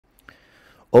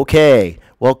Okay,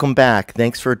 welcome back.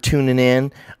 Thanks for tuning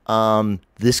in.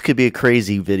 This could be a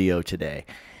crazy video today.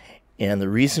 And the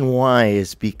reason why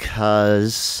is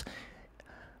because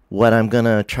what I'm going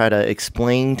to try to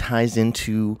explain ties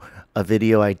into a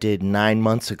video I did 9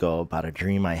 months ago about a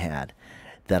dream I had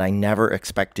that I never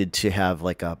expected to have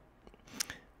like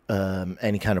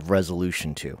any kind of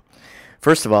resolution to.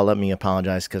 First of all, let me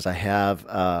apologize because I have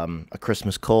a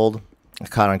Christmas cold. I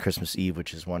caught on Christmas Eve,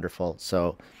 which is wonderful.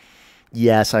 So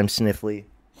yes, I'm sniffly.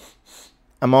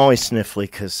 I'm always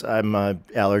sniffly because I'm a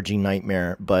allergy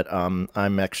nightmare, but I'm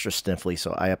extra sniffly,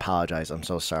 so I apologize. I'm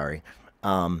so sorry.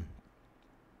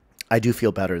 I do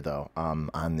feel better, though,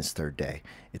 on this third day.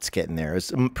 It's getting there.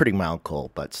 It's a pretty mild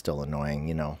cold, but still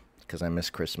annoying, because I miss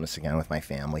Christmas again with my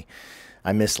family.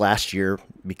 I missed last year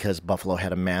because Buffalo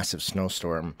had a massive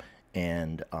snowstorm,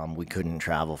 and we couldn't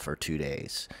travel for 2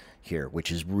 days here,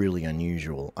 which is really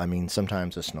unusual. I mean,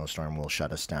 sometimes a snowstorm will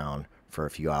shut us down for a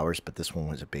few hours, but this one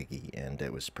was a biggie, and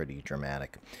it was pretty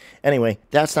dramatic. Anyway,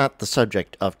 that's not the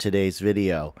subject of today's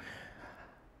video.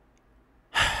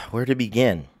 Where to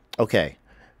begin? Okay,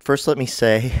 first let me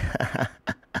say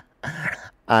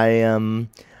I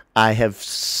have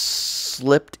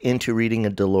slipped into reading a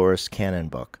Dolores Cannon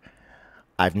book.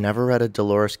 I've never read a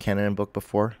Dolores Cannon book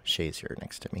before. Shay's here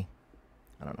next to me.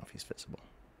 I don't know if he's visible.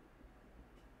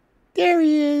 There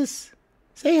he is.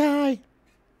 Say hi.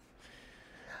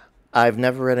 I've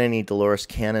never read any Dolores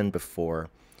Cannon before,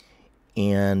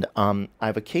 and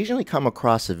I've occasionally come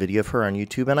across a video of her on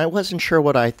YouTube, and I wasn't sure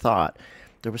what I thought.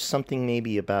 There was something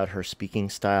maybe about her speaking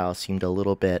style seemed a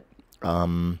little bit, I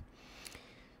don't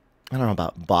know,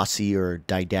 about bossy or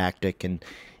didactic, and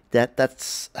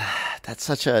that's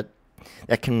such a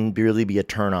that can really be a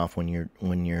turnoff when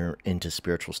you're into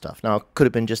spiritual stuff. Now, it could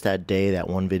have been just that day, that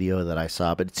one video that I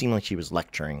saw, but it seemed like she was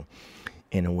lecturing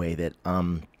in a way that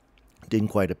didn't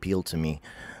quite appeal to me.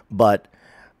 But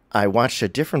I watched a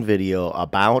different video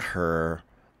about her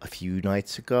a few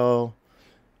nights ago,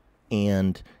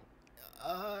 and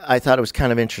I thought it was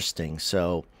kind of interesting.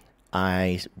 So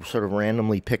I sort of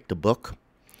randomly picked a book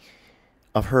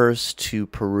of hers to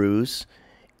peruse,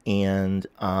 and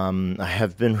I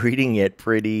have been reading it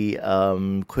pretty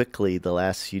quickly the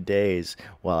last few days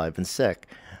while I've been sick.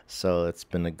 So it's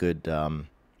been a good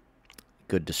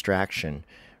distraction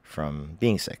from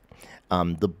being sick.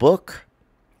 The book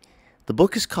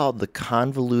is called The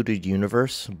Convoluted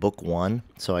Universe, Book 1.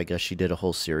 So I guess she did a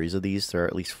whole series of these. There are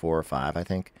at least 4 or 5, I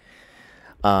think.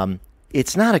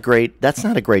 That's not a great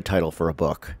title for a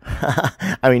book.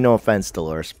 I mean, no offense,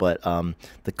 Dolores, but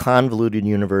The Convoluted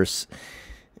Universe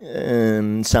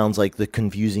sounds like the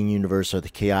confusing universe or the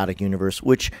chaotic universe,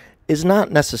 which is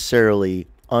not necessarily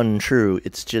untrue.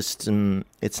 It's just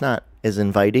it's not as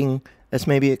inviting as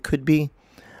maybe it could be.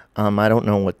 I don't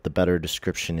know what the better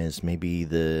description is. Maybe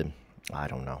the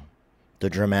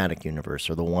dramatic universe,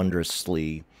 or the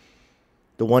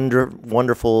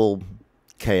wonderful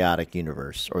chaotic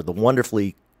universe, or the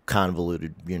wonderfully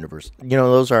convoluted universe.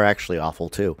 Those are actually awful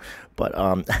too, but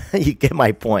you get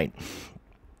my point.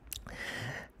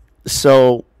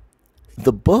 So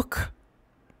the book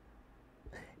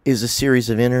is a series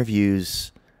of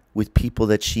interviews with people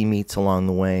that she meets along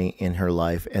the way in her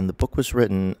life. And the book was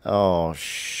written, I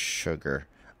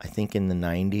think in the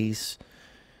 90s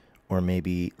or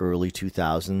maybe early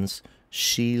 2000s.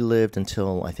 She lived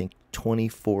until, I think,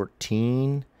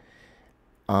 2014.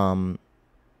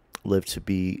 Lived to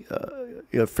be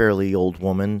a fairly old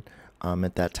woman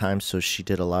at that time. So she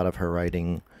did a lot of her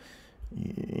writing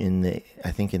in the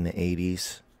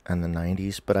 80s and the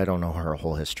 90s. But I don't know her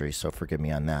whole history, so forgive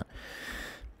me on that.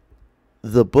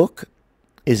 The book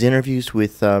is interviews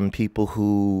with people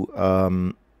who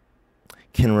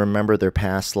can remember their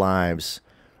past lives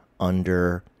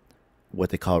under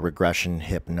what they call regression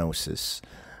hypnosis,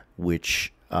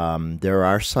 which there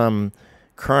are some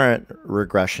current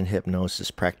regression hypnosis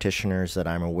practitioners that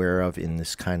I'm aware of in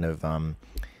this kind of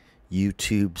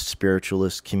YouTube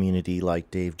spiritualist community, like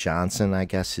Dave Johnson, I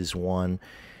guess, is one.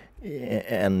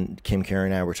 And Kim Carey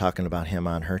and I were talking about him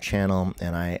on her channel,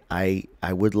 and I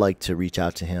would like to reach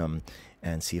out to him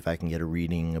and see if I can get a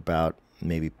reading about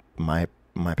maybe my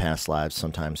past lives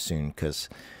sometime soon, because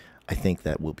I think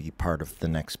that will be part of the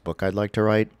next book I'd like to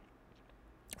write.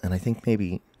 And I think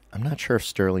maybe, I'm not sure if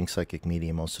Sterling Psychic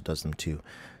Medium also does them too.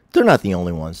 They're not the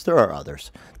only ones. There are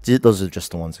others. Those are just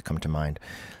the ones that come to mind.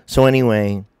 So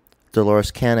anyway,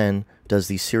 Dolores Cannon does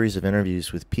these series of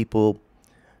interviews with people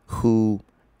who,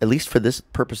 at least for this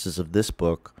purposes of this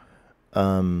book,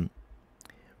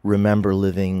 remember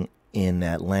living in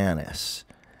Atlantis,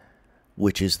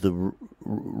 which is the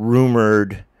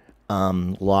rumored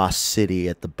lost city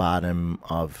at the bottom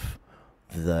of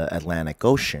the Atlantic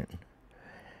Ocean.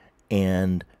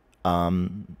 And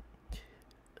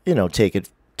take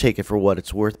it for what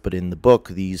it's worth, but in the book,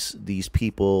 these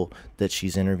people that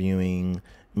she's interviewing,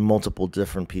 multiple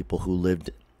different people who lived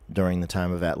during the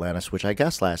time of Atlantis, which I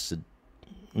guess lasted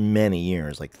many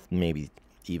years, like maybe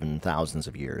even thousands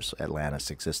of years. Atlantis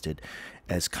existed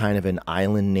as kind of an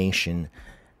island nation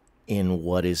in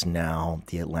what is now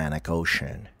the Atlantic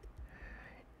Ocean.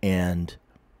 And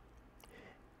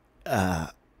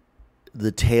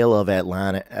the tale of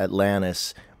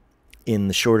Atlantis, in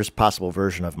the shortest possible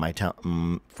version of my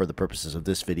for the purposes of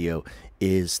this video,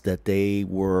 is that they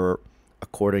were,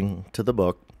 according to the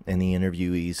book and the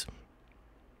interviewees,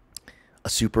 a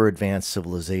super advanced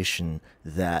civilization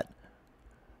that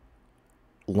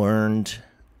learned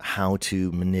how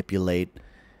to manipulate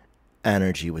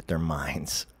energy with their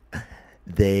minds.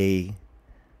 They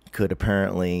could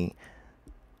apparently,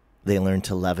 they learned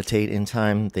to levitate in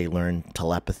time. They learned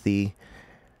telepathy.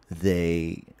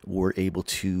 They were able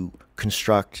to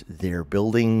construct their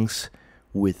buildings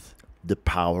with the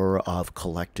power of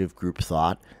collective group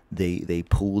thought. They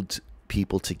pooled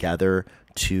people together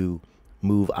to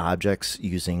move objects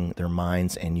using their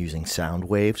minds and using sound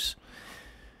waves,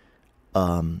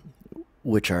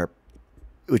 which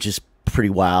is pretty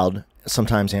wild.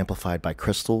 Sometimes amplified by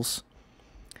crystals,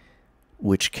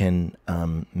 which can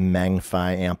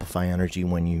amplify energy.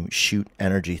 When you shoot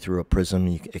energy through a prism,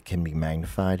 it can be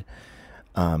magnified.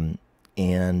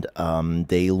 And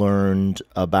they learned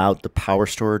about the power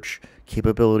storage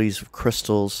capabilities of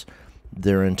crystals.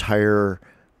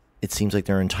 It seems like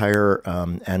their entire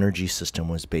energy system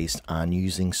was based on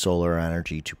using solar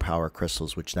energy to power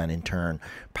crystals, which then in turn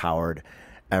powered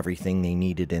everything they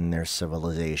needed in their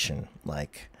civilization.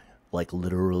 Like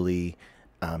literally,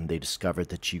 they discovered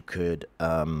that you could,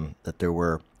 that there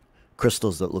were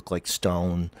crystals that look like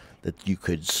stone that you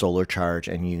could solar charge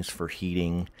and use for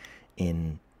heating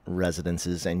in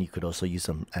residences, and you could also use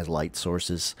them as light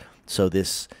sources. So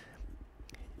this,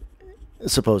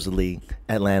 supposedly,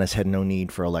 Atlantis had no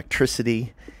need for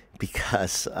electricity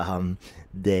because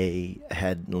they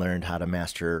had learned how to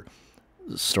master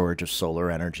storage of solar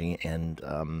energy and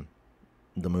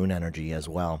the moon energy as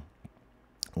well,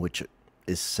 which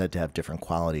is said to have different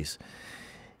qualities.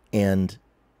 And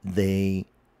they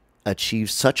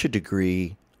achieved such a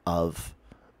degree of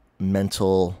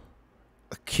mental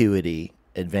acuity,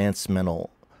 advanced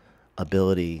mental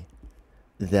ability,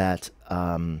 that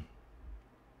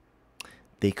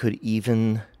they could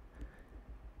even,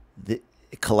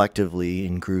 collectively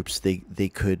in groups, they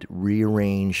could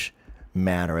rearrange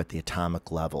matter at the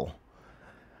atomic level.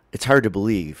 It's hard to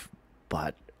believe,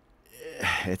 but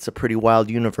it's a pretty wild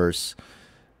universe.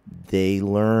 They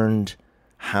learned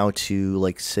how to,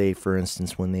 like, say, for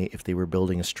instance, if they were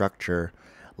building a structure,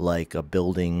 like a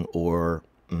building, or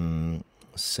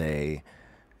say,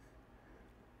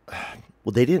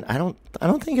 well, they didn't. I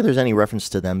don't think there's any reference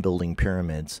to them building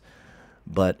pyramids,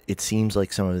 but it seems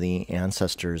like some of the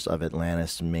ancestors of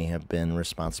Atlantis may have been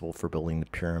responsible for building the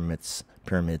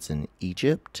pyramids in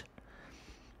Egypt,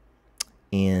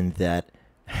 and that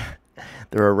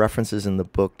there are references in the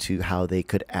book to how they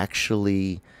could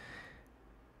actually,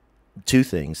 two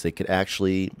things, they could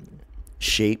actually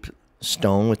shape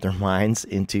stone with their minds,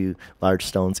 into large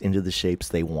stones, into the shapes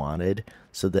they wanted,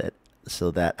 so that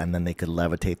and then they could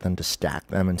levitate them to stack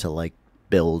them into, like,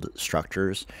 build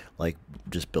structures, like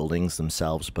just buildings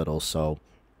themselves, but also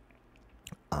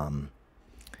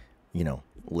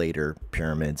later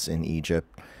pyramids in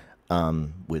Egypt,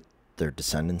 with their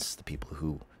descendants, the people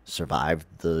who survived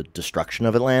the destruction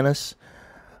of Atlantis.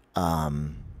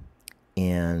 And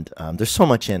there's so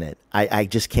much in it. I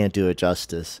just can't do it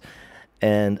justice.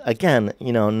 And again,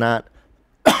 not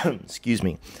excuse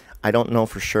me, I don't know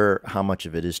for sure how much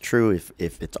of it is true, if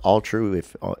it's all true,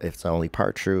 if it's only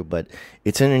part true, but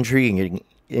it's an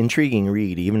intriguing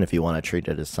read, even if you want to treat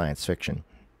it as science fiction.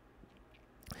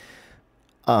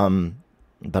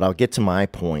 But I'll get to my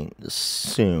point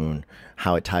soon,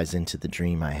 how it ties into the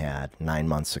dream I had 9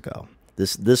 months ago.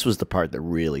 This was the part that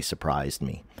really surprised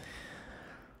me.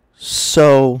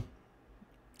 So,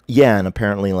 yeah, and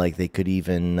apparently, like, they could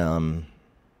even,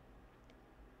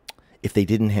 if they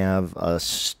didn't have a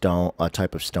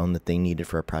type of stone that they needed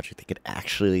for a project, they could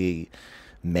actually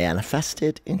manifest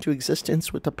it into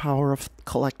existence with the power of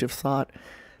collective thought.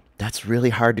 That's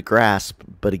really hard to grasp,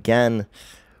 but again,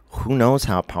 who knows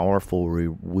how powerful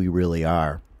we really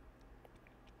are.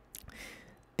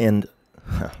 And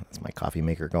that's my coffee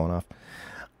maker going off.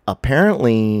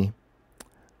 Apparently,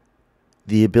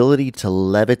 the ability to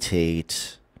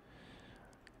levitate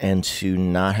and to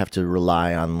not have to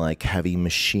rely on like heavy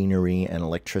machinery and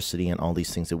electricity and all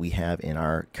these things that we have in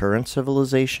our current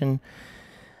civilization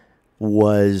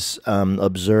was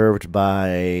observed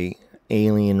by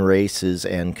alien races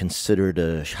and considered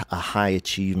a high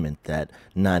achievement that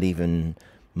not even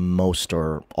most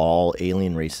or all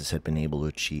alien races had been able to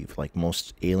achieve. Like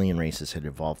most alien races had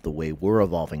evolved the way we're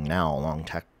evolving now along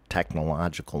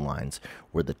technological lines,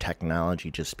 where the technology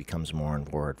just becomes more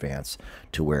and more advanced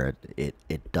to where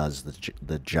it does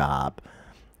the job.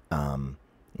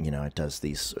 It does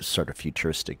these sort of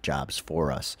futuristic jobs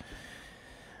for us,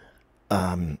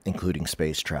 including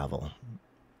space travel.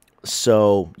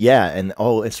 So yeah, and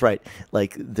it's right.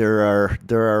 Like there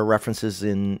are references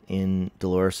in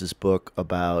Dolores's book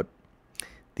about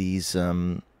these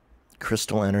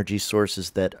crystal energy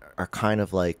sources that are kind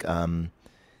of like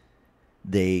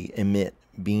they emit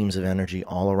beams of energy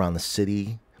all around the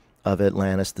city of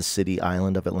Atlantis, the city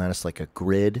island of Atlantis, like a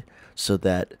grid, so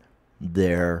that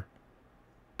their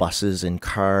buses and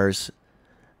cars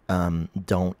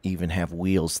don't even have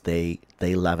wheels. They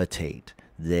levitate.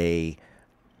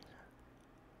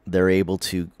 They're able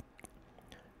to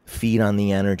feed on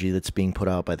the energy that's being put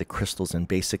out by the crystals, and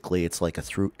basically it's like a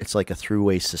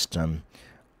throughway system.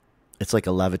 It's like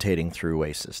a levitating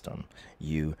throughway system.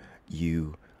 You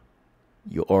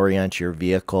orient your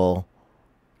vehicle,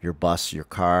 your bus, your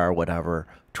car, whatever,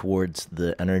 towards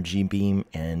the energy beam,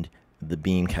 and the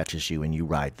beam catches you and you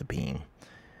ride the beam.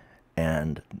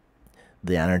 And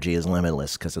the energy is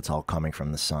limitless because it's all coming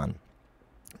from the sun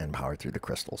and powered through the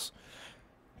crystals.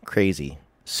 Crazy.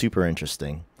 Super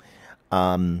interesting.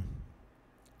 But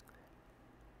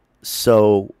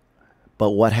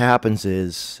what happens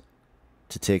is,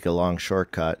 to take a long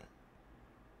shortcut,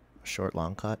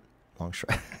 long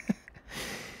short.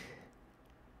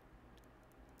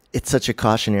 It's such a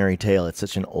cautionary tale. It's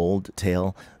such an old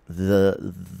tale.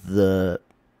 The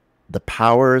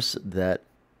powers that,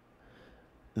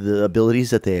 the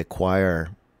abilities that they acquire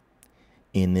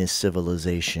in this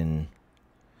civilization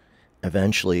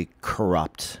eventually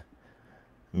corrupt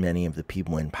many of the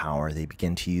people in power. They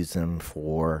begin to use them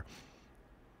for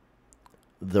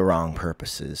the wrong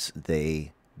purposes.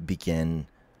 They begin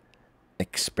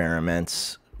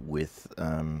experiments with,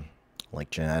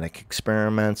 like genetic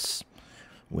experiments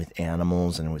with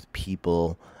animals and with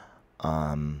people.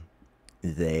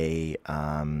 They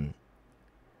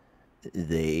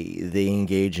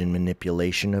engage in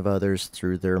manipulation of others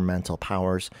through their mental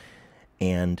powers.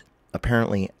 And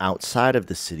apparently outside of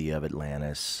the city of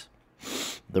Atlantis,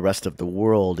 the rest of the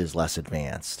world is less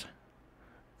advanced.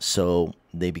 So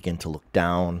they begin to look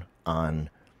down on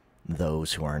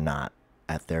those who are not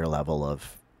at their level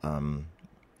of,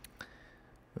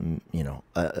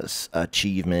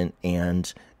 achievement,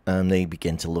 and they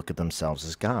begin to look at themselves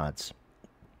as gods.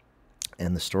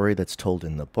 And the story that's told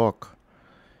in the book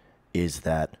is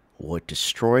that what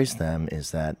destroys them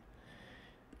is that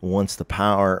once the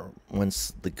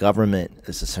government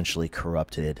is essentially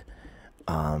corrupted,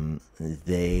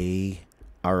 they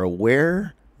are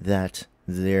aware that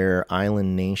their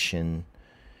island nation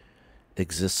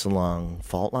exists along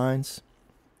fault lines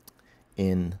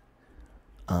in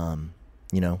what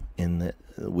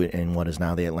is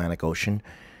now the Atlantic Ocean.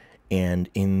 And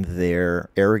in their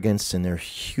arrogance and their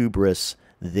hubris,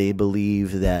 they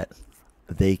believe that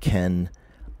they can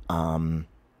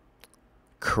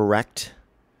correct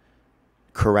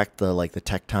the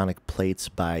tectonic plates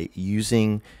by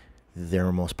using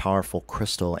their most powerful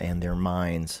crystal and their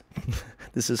minds.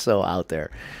 This is so out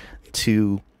there,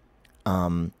 to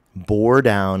bore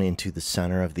down into the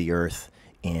center of the earth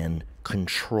and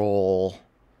control,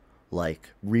 like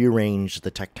rearrange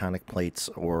the tectonic plates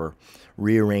or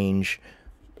rearrange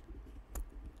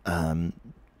the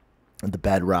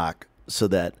bedrock so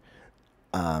that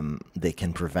they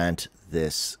can prevent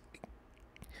this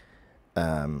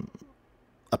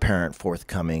apparent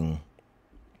forthcoming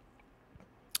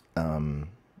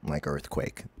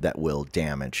earthquake that will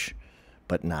damage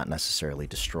but not necessarily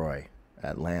destroy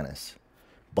Atlantis.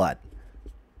 But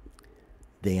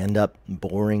they end up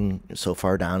boring so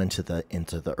far down into the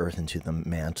earth, into the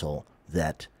mantle,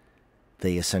 that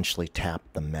they essentially tap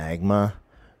the magma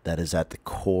that is at the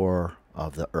core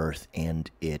of the earth, and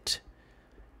it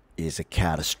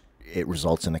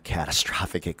results in a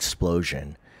catastrophic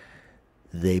explosion.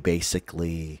 They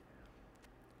basically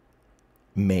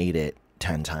made it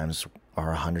 10 times or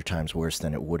 100 times worse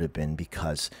than it would have been,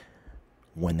 because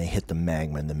when they hit the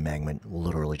magma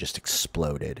literally just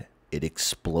exploded. It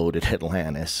exploded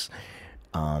Atlantis.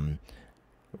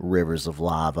 Rivers of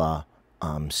lava,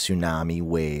 tsunami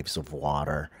waves of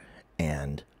water,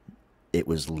 and it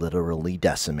was literally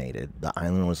decimated. The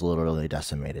island was literally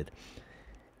decimated.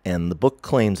 And the book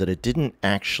claims that it didn't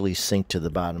actually sink to the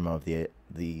bottom of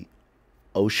the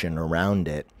ocean around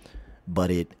it,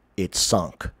 but it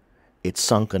sunk. It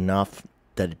sunk enough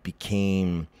that it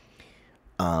became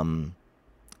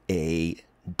a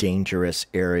dangerous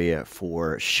area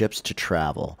for ships to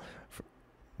travel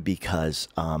because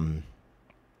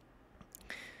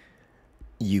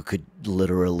you could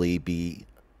literally be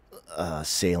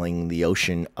sailing the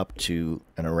ocean up to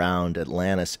and around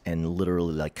Atlantis and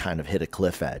literally like kind of hit a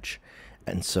cliff edge.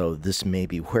 And so this may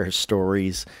be where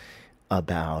stories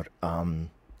about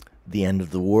the end of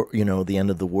the world, the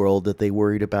end of the world that they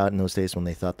worried about in those days when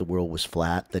they thought the world was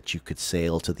flat, that you could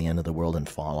sail to the end of the world and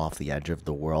fall off the edge of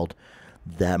the world.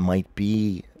 That might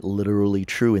be literally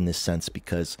true in this sense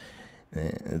because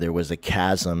there was a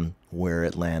chasm where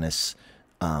Atlantis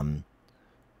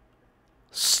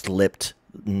slipped.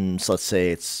 So let's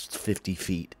say it's 50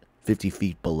 feet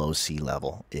below sea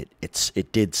level.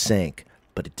 It did sink,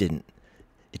 but it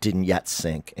didn't yet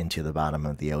sink into the bottom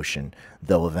of the ocean,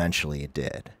 though eventually it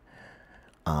did.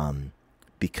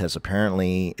 Because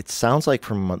apparently it sounds like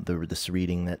from this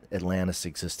reading that Atlantis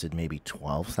existed maybe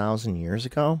 12,000 years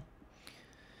ago.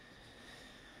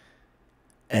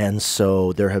 And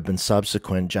so there have been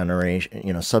subsequent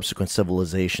subsequent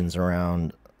civilizations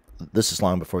around. This is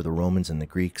long before the Romans and the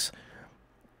Greeks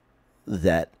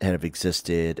that have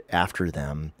existed after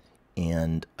them,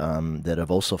 and that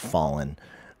have also fallen.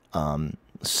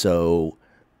 So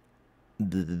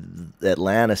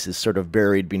Atlantis is sort of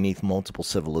buried beneath multiple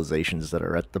civilizations that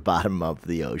are at the bottom of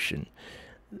the ocean.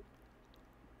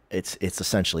 It's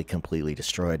essentially completely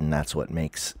destroyed, and that's what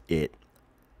makes it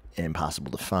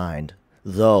impossible to find.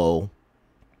 Though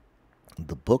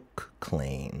the book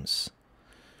claims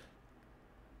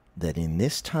that in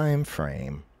this time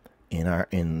frame,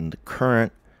 in the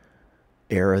current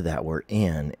era that we're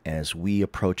in, as we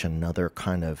approach another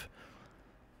kind of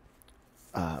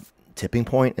tipping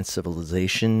point in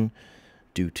civilization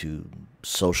due to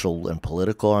social and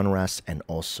political unrest and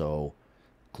also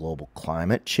global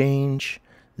climate change,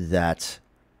 that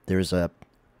there's a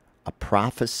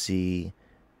prophecy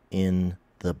in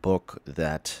the book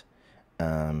that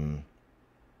how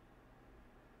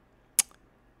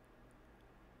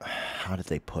did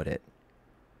they put it?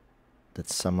 That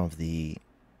some of the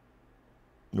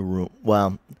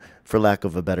well, for lack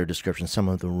of a better description, some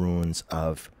of the ruins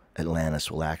of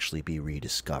Atlantis will actually be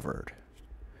rediscovered.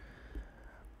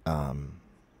 And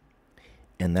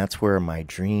that's where my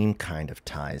dream kind of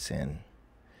ties in.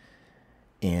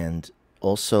 And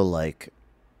also, like,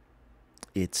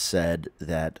 it said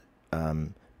that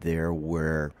there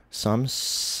were some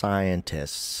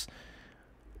scientists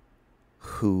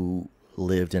who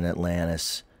lived in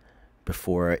Atlantis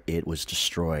before it was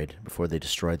destroyed, before they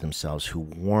destroyed themselves, who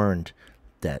warned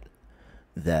that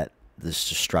this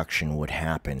destruction would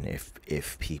happen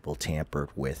if people tampered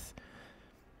with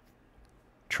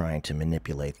trying to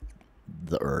manipulate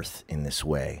the earth in this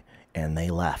way. And they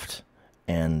left.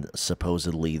 And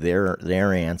supposedly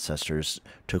their ancestors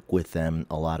took with them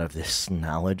a lot of this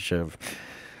knowledge of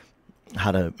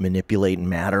how to manipulate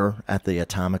matter at the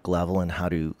atomic level and how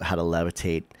to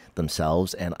levitate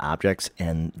themselves and objects,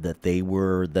 and that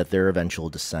their eventual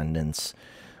descendants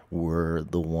were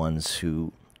the ones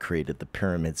who created the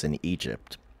pyramids in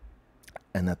Egypt,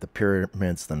 and that the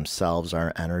pyramids themselves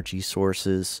are energy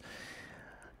sources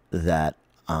that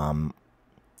are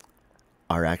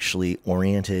actually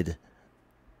oriented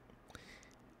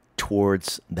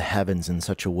towards the heavens in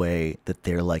such a way that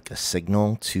they're like a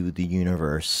signal to the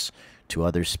universe, to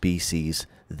other species,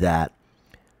 that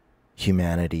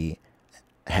humanity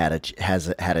had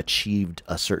achieved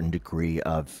a certain degree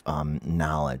of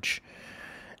knowledge.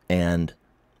 And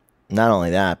not only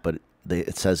that, but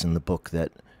it says in the book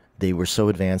that they were so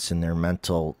advanced in their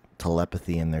mental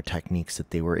telepathy and their techniques that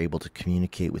they were able to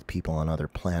communicate with people on other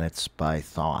planets by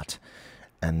thought,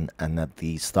 and that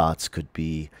these thoughts could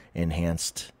be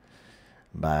enhanced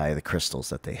by the crystals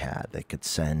that they had. They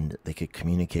could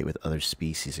communicate with other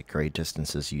species at great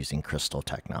distances using crystal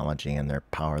technology and their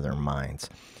power of their minds.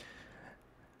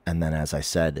 And then, as I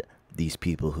said, these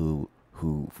people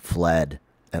who fled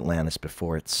Atlantis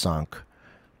before it sunk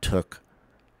took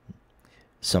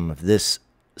some of this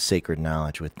sacred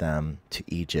knowledge with them to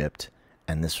Egypt,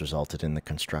 and this resulted in the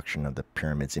construction of the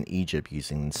pyramids in Egypt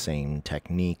using the same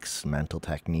techniques, mental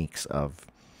techniques of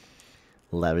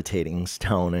levitating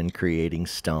stone and creating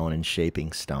stone and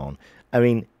shaping stone. I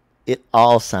mean, it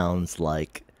all sounds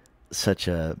like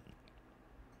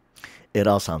it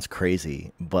all sounds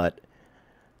crazy, but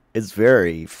it's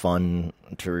very fun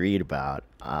to read about.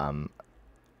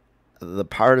 the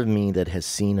part of me that has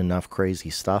seen enough crazy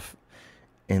stuff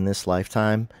in this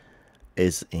lifetime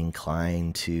is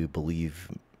inclined to believe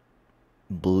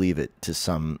it to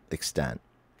some extent,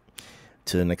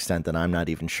 to an extent that I'm not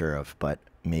even sure of, but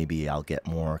maybe I'll get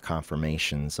more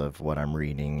confirmations of what I'm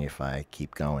reading if I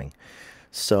keep going.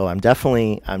 So I'm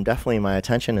definitely my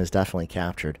attention is definitely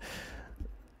captured.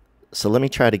 So let me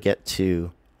try to get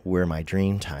to where my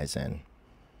dream ties in.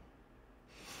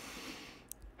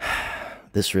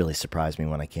 This really surprised me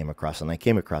when I came across it, and I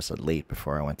came across it late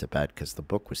before I went to bed because the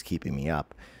book was keeping me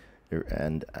up,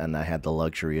 and I had the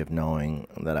luxury of knowing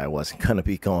that I wasn't going to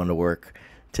be going to work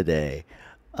today,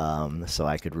 so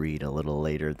I could read a little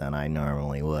later than I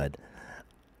normally would.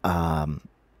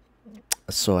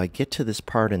 So I get to this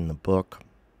part in the book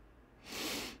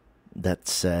that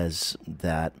says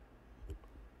that,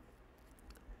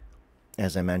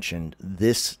 as I mentioned,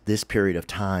 this period of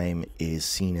time is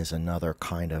seen as another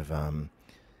kind of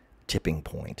tipping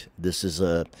point. This is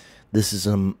a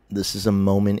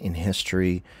moment in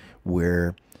history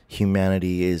where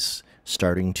humanity is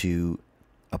starting to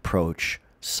approach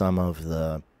some of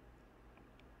the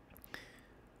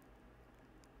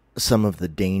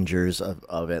dangers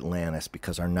of Atlantis,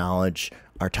 because our knowledge,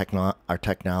 our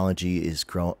technology is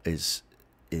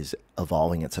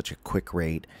evolving at such a quick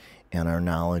rate, and our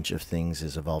knowledge of things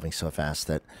is evolving so fast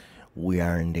that we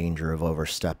are in danger of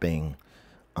overstepping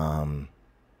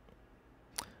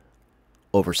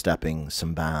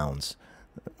some bounds.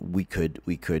 We could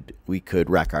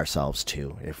wreck ourselves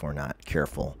too if we're not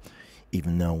careful,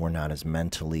 even though we're not as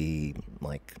mentally,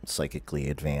 like, psychically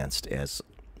advanced as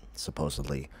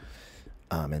supposedly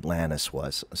Atlantis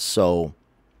was. So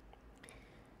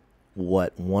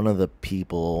what one of the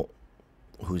people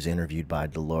who's interviewed by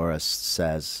Dolores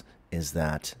says is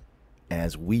that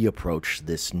as we approach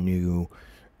this new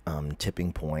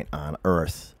tipping point on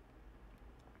Earth,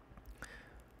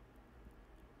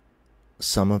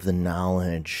 some of the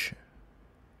knowledge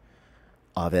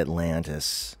of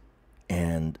Atlantis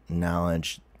and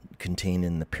knowledge contained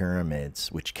in the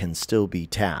pyramids, which can still be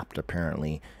tapped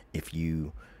apparently if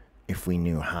we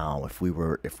knew how, if we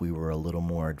were a little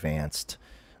more advanced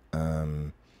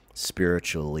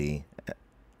spiritually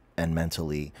and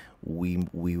mentally, we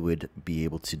would be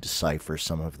able to decipher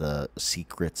some of the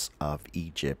secrets of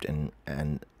Egypt and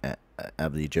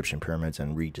of the Egyptian pyramids,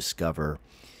 and rediscover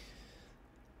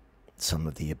some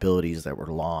of the abilities that were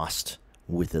lost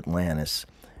with Atlantis.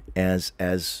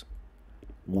 As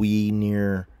we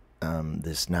near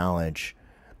this knowledge,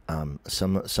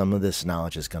 some of this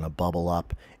knowledge is going to bubble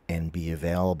up and be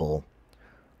available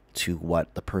to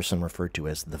what the person referred to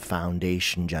as the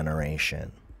foundation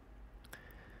generation.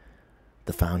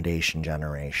 The foundation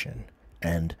generation.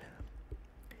 And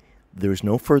there's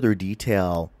no further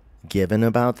detail given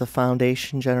about the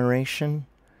foundation generation,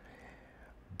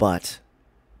 but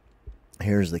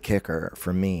here's the kicker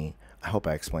for me. I hope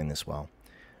I explained this well.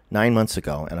 9 months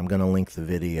ago, and I'm going to link the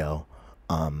video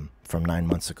from 9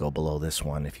 months ago below this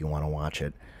one if you want to watch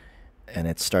it, and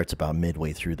it starts about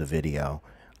midway through the video.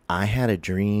 I had a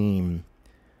dream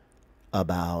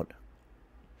about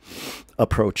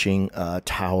approaching a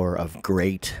tower of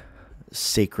great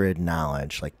sacred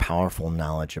knowledge, like powerful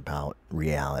knowledge about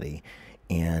reality,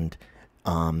 and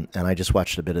I just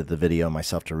watched a bit of the video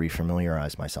myself to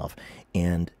refamiliarize myself.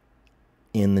 And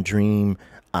in the dream,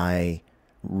 I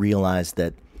realized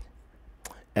that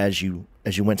as you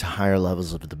went to higher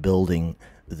levels of the building,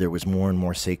 there was more and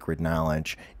more sacred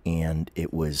knowledge, and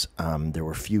it was there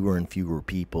were fewer and fewer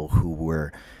people who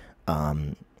were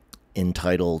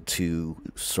entitled to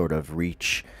sort of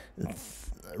reach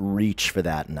for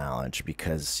that knowledge,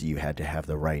 because you had to have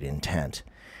the right intent.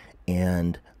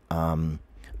 And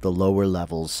the lower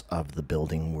levels of the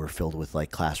building were filled with,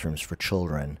 like, classrooms for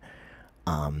children,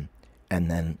 and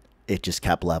then it just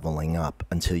kept leveling up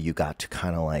until you got to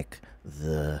kind of like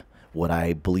what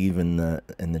I believe in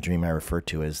the dream I refer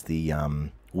to as the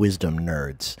wisdom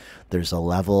nerds. There's a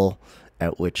level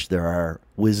at which there are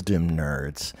wisdom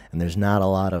nerds, and there's not a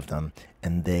lot of them,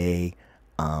 and they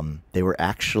were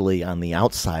actually on the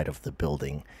outside of the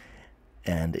building.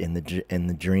 And in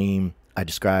the dream, I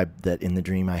described that in the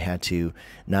dream I had to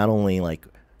not only, like,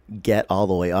 get all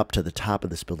the way up to the top of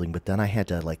this building, but then I had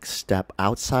to, like, step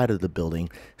outside of the building,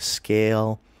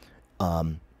 scale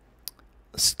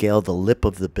the lip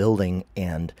of the building,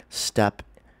 and step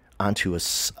onto a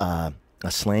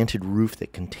slanted roof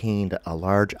that contained a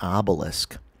large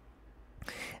obelisk,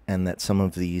 and that some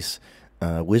of these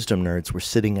wisdom nerds were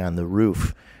sitting on the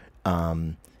roof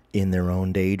in their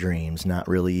own daydreams, not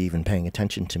really even paying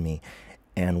attention to me.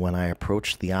 And when I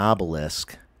approached the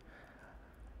obelisk,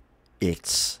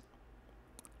 its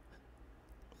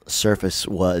surface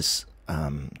was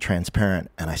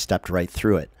transparent, and I stepped right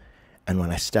through it. And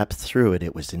when I stepped through it,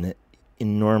 it was an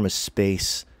enormous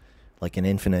space, like an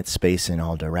infinite space in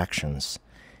all directions.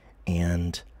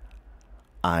 And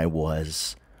I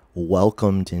was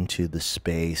welcomed into the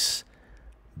space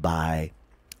by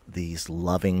these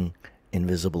loving,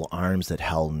 invisible arms that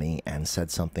held me and said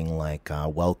something like,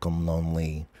 welcome,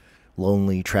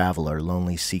 lonely traveler,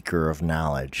 lonely seeker of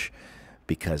knowledge,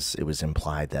 because it was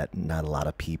implied that not a lot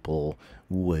of people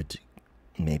would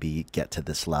maybe get to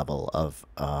this level of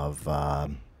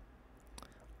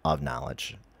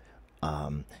knowledge.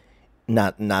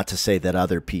 Not to say that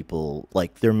other people,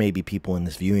 like, there may be people in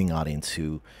this viewing audience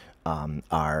who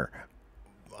are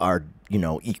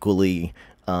equally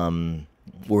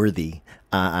worthy.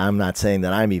 I'm not saying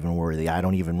that I'm even worthy. I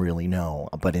don't even really know,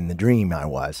 but in the dream I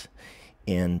was.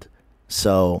 And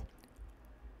so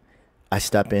I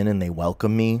step in and they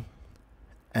welcome me,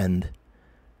 and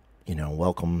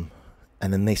welcome.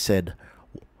 And then they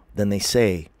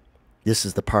say, this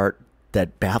is the part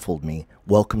that baffled me: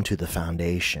 welcome to the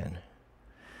foundation.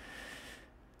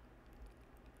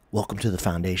 Welcome to the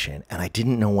foundation. And I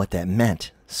didn't know what that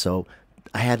meant. So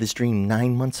I had this dream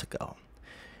 9 months ago.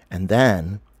 And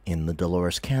then in the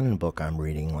Dolores Cannon book I'm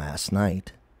reading last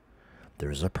night,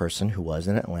 there's a person who was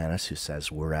in Atlantis who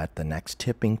says we're at the next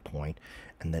tipping point,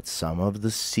 and that some of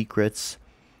the secrets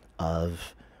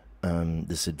of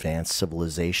this advanced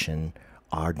civilization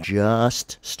are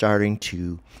just starting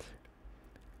to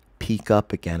peak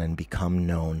up again and become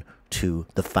known to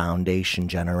the foundation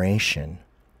generation,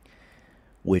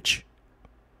 which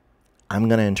I'm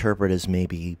going to interpret as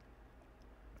maybe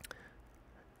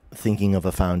thinking of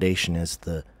a foundation as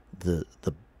the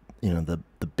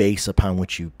base upon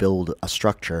which you build a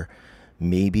structure.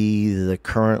 Maybe the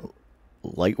current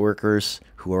light workers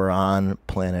who are on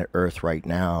planet Earth right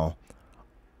now,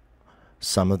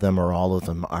 some of them or all of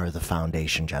them are the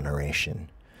foundation generation.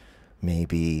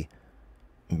 Maybe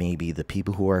the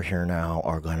people who are here now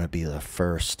are going to be the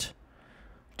first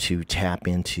to tap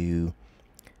into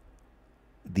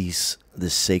this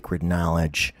sacred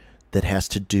knowledge that has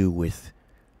to do with,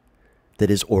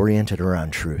 that is oriented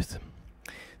around truth.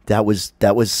 That was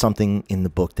something in the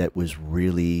book that was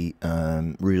really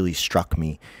struck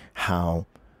me. How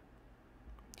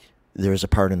there's a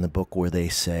part in the book where they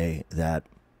say that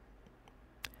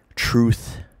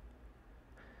truth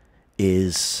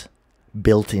is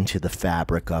built into the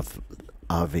fabric of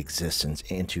existence,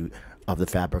 of the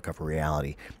fabric of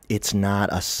reality. It's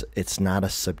not a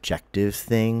subjective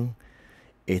thing.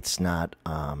 It's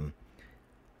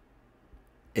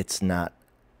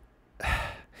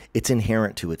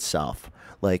inherent to itself.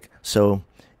 Like, so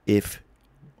if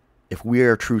we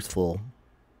are truthful,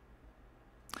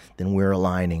 then we're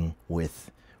aligning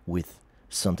with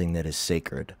something that is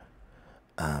sacred.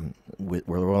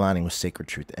 We're aligning with sacred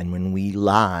truth. And when we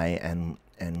lie and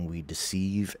we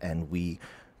deceive and we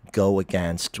go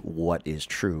against what is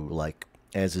true, like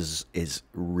as is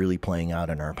really playing out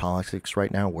in our politics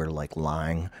right now, where like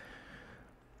lying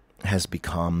has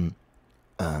become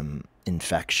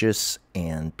infectious,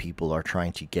 and people are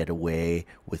trying to get away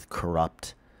with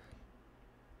corrupt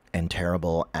and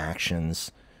terrible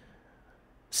actions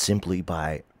simply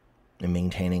by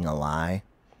maintaining a lie.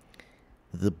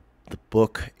 The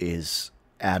book is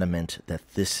adamant that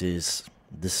this is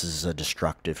a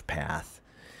destructive path.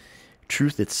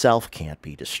 Truth itself can't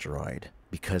be destroyed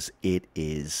because it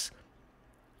is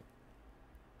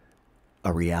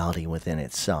a reality within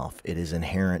itself. It is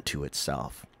inherent to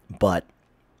itself. But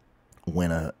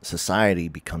when a society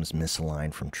becomes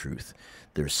misaligned from truth,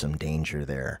 there's some danger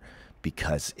there,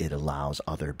 because it allows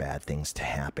other bad things to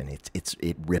happen.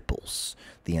 It ripples.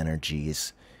 The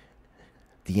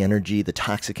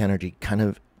toxic energy kind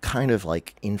of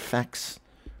like infects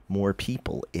more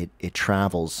people. It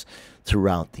travels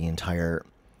throughout the entire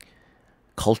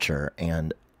culture,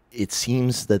 and it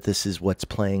seems that this is what's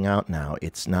playing out now.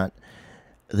 It's not,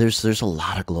 there's a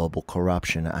lot of global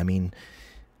corruption. I mean,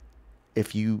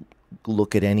 if you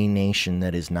look at any nation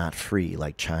that is not free,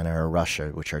 like China or Russia,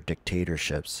 which are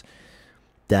dictatorships,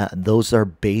 those are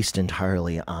based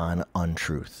entirely on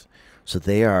untruth. So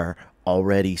they are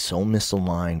already so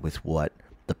misaligned with what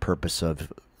the purpose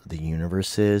of the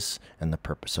universe is, and the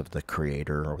purpose of the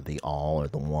creator, or the all, or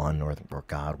the one, or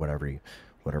God,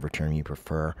 whatever term you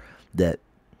prefer, that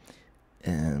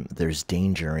there's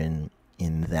danger in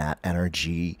that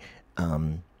energy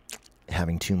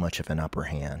having too much of an upper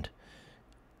hand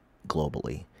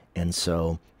globally. And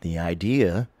so the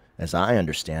idea, as I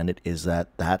understand it, is that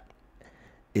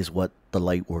is what the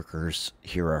light workers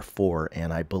here are for.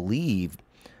 And I believe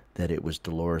that it was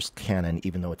Dolores Cannon,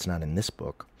 even though it's not in this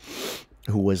book,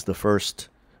 who was the first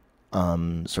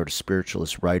sort of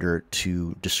spiritualist writer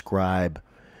to describe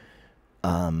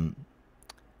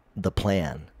the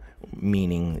plan,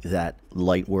 meaning that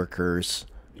light workers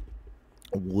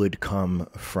would come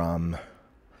from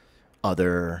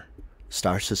other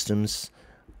star systems,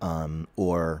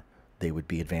 or they would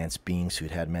be advanced beings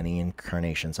who'd had many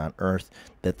incarnations on Earth,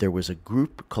 that there was a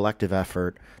group collective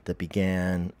effort that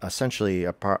began essentially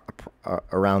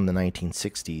around the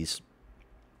 1960s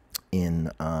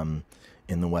in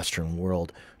the Western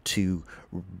world to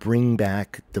bring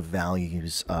back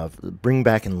bring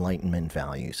back Enlightenment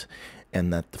values,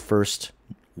 and that the first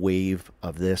wave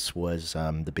of this was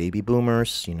the baby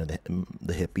boomers,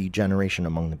 the hippie generation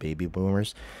among the baby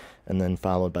boomers, and then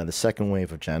followed by the second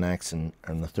wave of Gen X and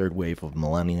the third wave of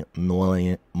millennials,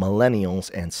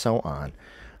 and so on,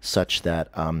 such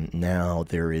that now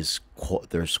there's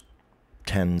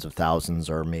tens of thousands,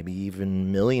 or maybe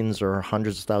even millions, or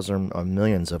hundreds of thousands, or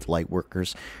millions of light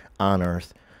workers on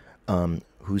Earth,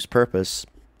 whose purpose,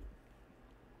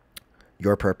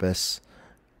 your purpose,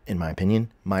 in my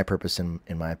opinion, my purpose, in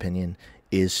my opinion,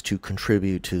 is to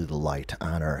contribute to the light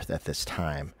on Earth at this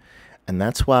time. And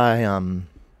that's why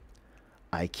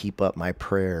I keep up my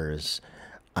prayers.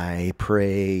 I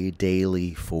pray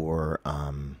daily for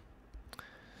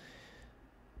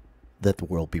that the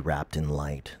world be wrapped in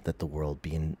light, that the world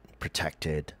be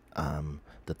protected,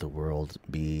 that the world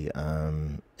be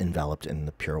enveloped in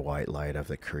the pure white light of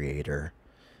the Creator,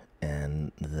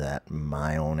 and that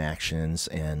my own actions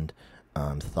and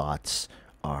thoughts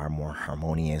are more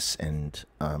harmonious and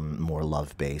more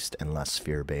love-based and less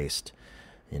fear-based.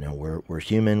 We're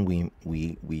human.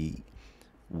 We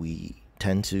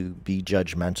tend to be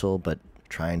judgmental, but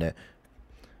trying to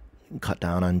cut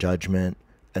down on judgment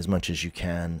as much as you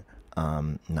can.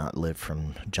 Not live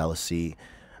from jealousy,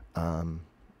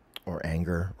 or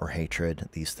anger or hatred,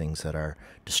 these things that are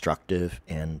destructive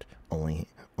and only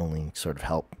sort of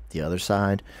help the other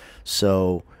side.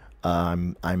 So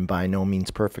I'm by no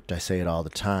means perfect. I say it all the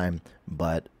time,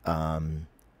 but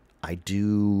I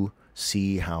do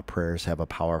see how prayers have a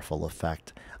powerful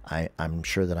effect. I'm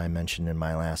sure that I mentioned in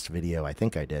my last video, I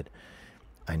think I did,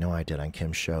 I know I did on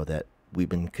Kim's show, that we've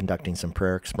been conducting some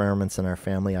prayer experiments in our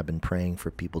family. I've been praying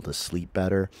for people to sleep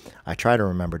better. I try to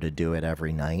remember to do it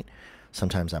every night.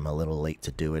 Sometimes I'm a little late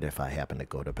to do it if I happen to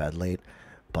go to bed late.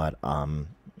 But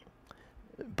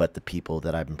the people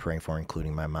that I've been praying for,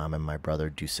 including my mom and my brother,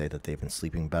 do say that they've been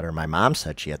sleeping better. My mom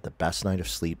said she had the best night of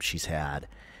sleep she's had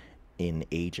in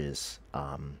ages.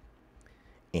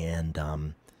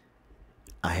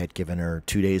 I had given her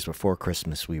 2 days before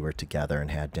Christmas. We were together and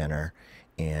had dinner,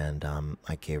 and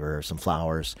I gave her some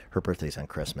flowers. Her birthday's on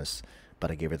Christmas,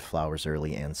 but I gave her the flowers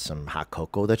early and some hot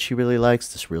cocoa that she really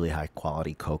likes, this really high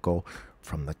quality cocoa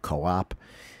from the co-op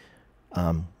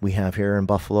we have here in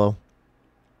Buffalo.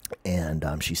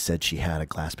 And she said she had a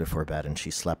glass before bed, and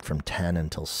she slept from 10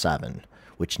 until 7,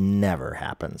 which never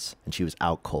happens. And she was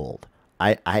out cold.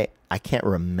 I can't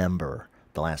remember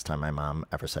the last time my mom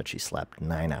ever said she slept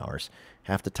 9 hours.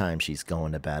 Half the time she's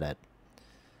going to bed at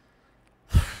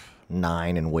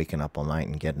 9 and waking up all night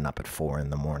and getting up at 4 in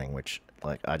the morning, which,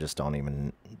 like, I just don't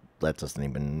even, that doesn't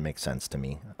even make sense to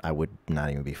me. I would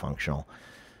not even be functional.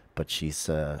 But she's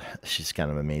kind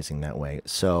of amazing that way.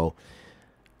 So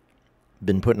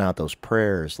been putting out those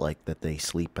prayers, like that they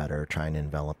sleep better, trying to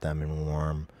envelop them in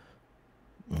warm,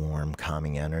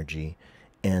 calming energy.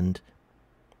 And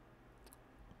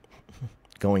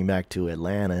going back to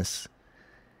Atlantis,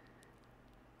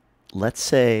 let's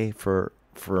say for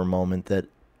a moment that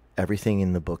everything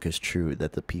in the book is true,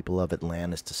 that the people of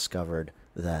Atlantis discovered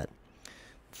that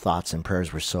thoughts and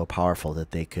prayers were so powerful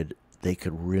that they could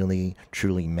really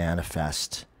truly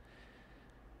manifest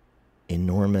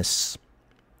enormously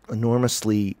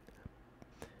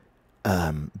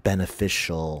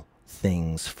beneficial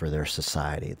things for their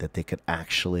society, that they could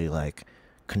actually, like,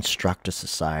 construct a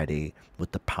society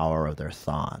with the power of their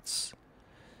thoughts.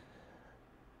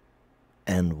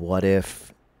 And what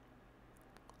if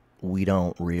we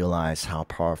don't realize how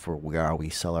powerful we are? We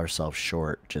sell ourselves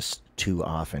short just too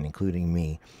often, including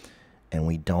me, and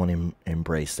we don't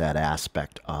embrace that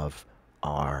aspect of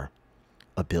our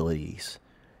abilities.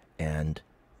 And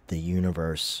the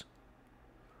universe,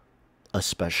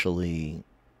 especially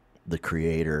the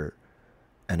Creator,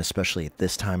 and especially at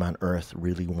this time on Earth,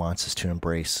 really wants us to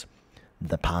embrace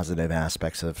the positive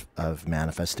aspects of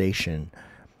manifestation,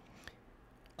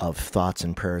 of thoughts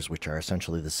and prayers, which are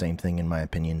essentially the same thing, in my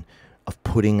opinion, of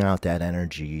putting out that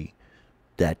energy,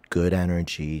 that good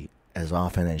energy, as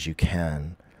often as you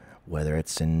can, whether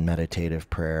it's in meditative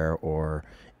prayer or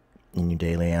in your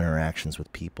daily interactions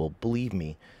with people. Believe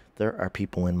me, there are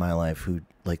people in my life who,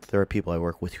 like, there are people I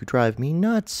work with who drive me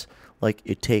nuts. Like,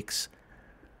 it takes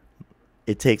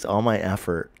all my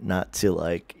effort not to,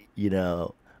 like,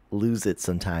 lose it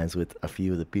sometimes with a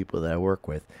few of the people that I work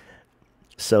with.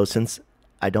 So since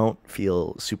I don't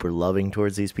feel super loving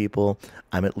towards these people,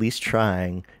 I'm at least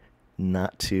trying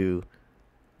not to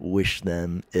wish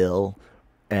them ill,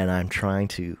 and I'm trying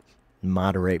to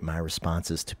moderate my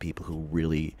responses to people who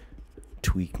really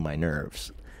tweak my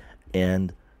nerves.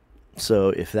 And so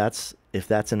if that's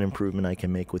an improvement I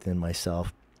can make within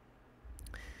myself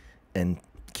and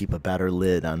keep a better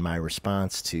lid on my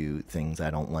response to things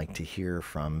I don't like to hear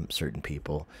from certain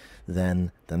people,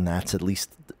 then that's at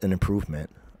least an improvement.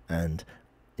 And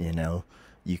you know,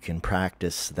 you can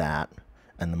practice that,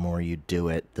 and the more you do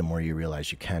it, the more you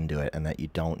realize you can do it, and that you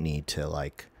don't need to,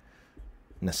 like,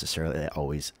 necessarily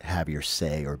always have your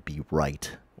say or be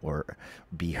right or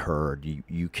be heard.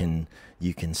 You can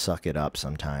suck it up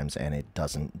sometimes, and it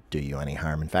doesn't do you any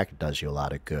harm. In fact, it does you a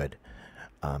lot of good,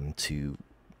 to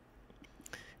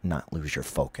not lose your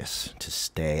focus, to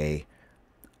stay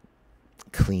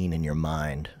clean in your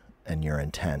mind and your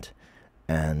intent.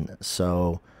 And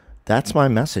so that's my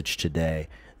message today,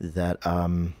 that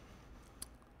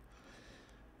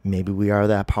maybe we are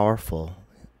that powerful.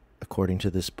 According to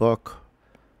this book,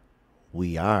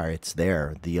 we are. It's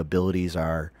there. The abilities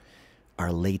are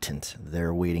latent.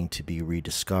 They're waiting to be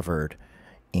rediscovered.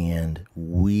 And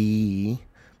we,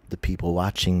 the people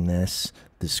watching this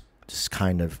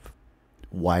kind of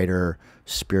wider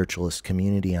spiritualist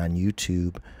community on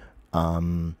YouTube,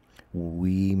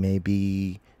 we may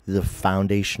be the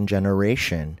foundation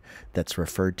generation that's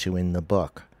referred to in the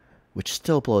book, which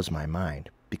still blows my mind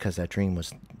because that dream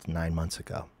was 9 months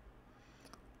ago.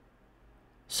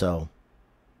 So,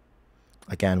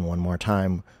 again, one more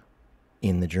time,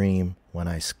 in the dream, when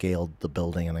I scaled the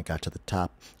building and I got to the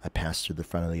top, I passed through the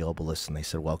front of the obelisk and they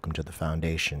said, "Welcome to the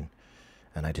foundation."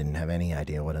 And I didn't have any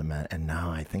idea what it meant. And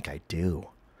now I think I do.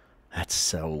 That's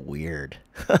so weird.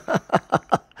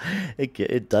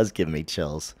 It does give me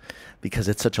chills because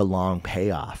it's such a long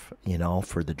payoff,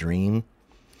 for the dream,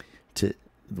 to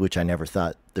which I never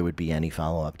thought there would be any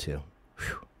follow up to.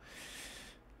 Whew.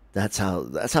 That's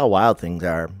how wild things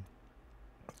are.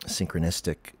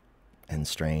 Synchronistic and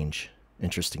strange,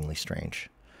 interestingly strange.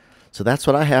 So that's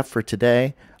what I have for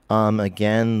today.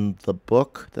 Again, the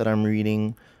book that I'm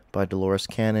reading by Dolores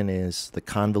Cannon is The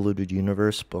Convoluted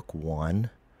Universe, Book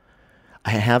 1. I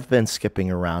have been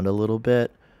skipping around a little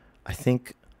bit. I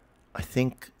think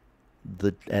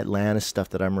the Atlantis stuff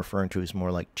that I'm referring to is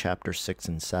more like chapter 6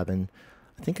 and 7.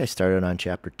 I think I started on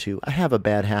chapter 2. I have a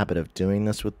bad habit of doing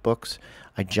this with books.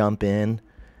 I jump in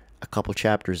a couple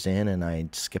chapters in and I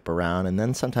skip around, and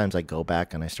then sometimes I go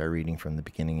back and I start reading from the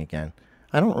beginning again.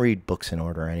 I don't read books in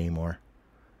order anymore.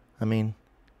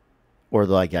 Or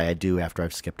like I do after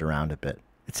I've skipped around a bit.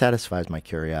 It satisfies my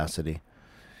curiosity,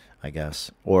 I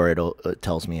guess. Or it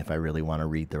tells me if I really want to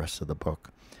read the rest of the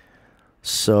book.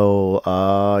 So,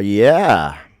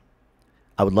 yeah.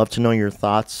 I would love to know your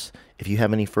thoughts. If you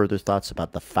have any further thoughts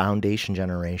about the foundation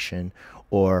generation,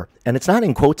 and it's not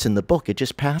in quotes in the book, it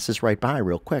just passes right by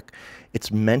real quick.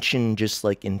 It's mentioned just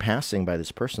like in passing by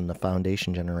this person, the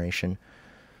foundation generation,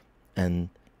 and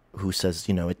who says,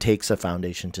 it takes a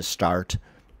foundation to start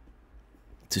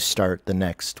the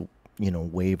next,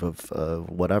 wave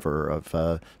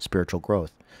of spiritual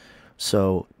growth.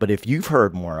 So, but if you've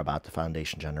heard more about the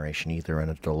foundation generation, either in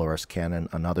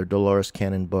another Dolores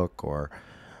Cannon book, or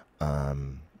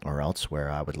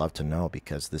elsewhere, I would love to know,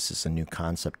 because this is a new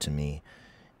concept to me.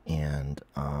 And,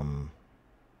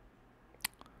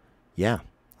 yeah,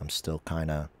 I'm still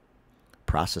kind of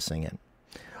processing it.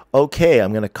 Okay,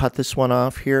 I'm going to cut this one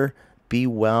off here. Be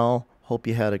well. Hope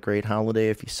you had a great holiday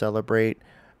if you celebrate.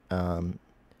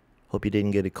 Hope you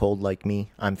didn't get a cold like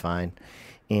me. I'm fine.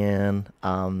 And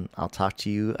I'll talk to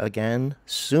you again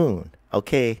soon.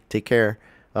 Okay, take care.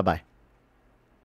 Bye-bye.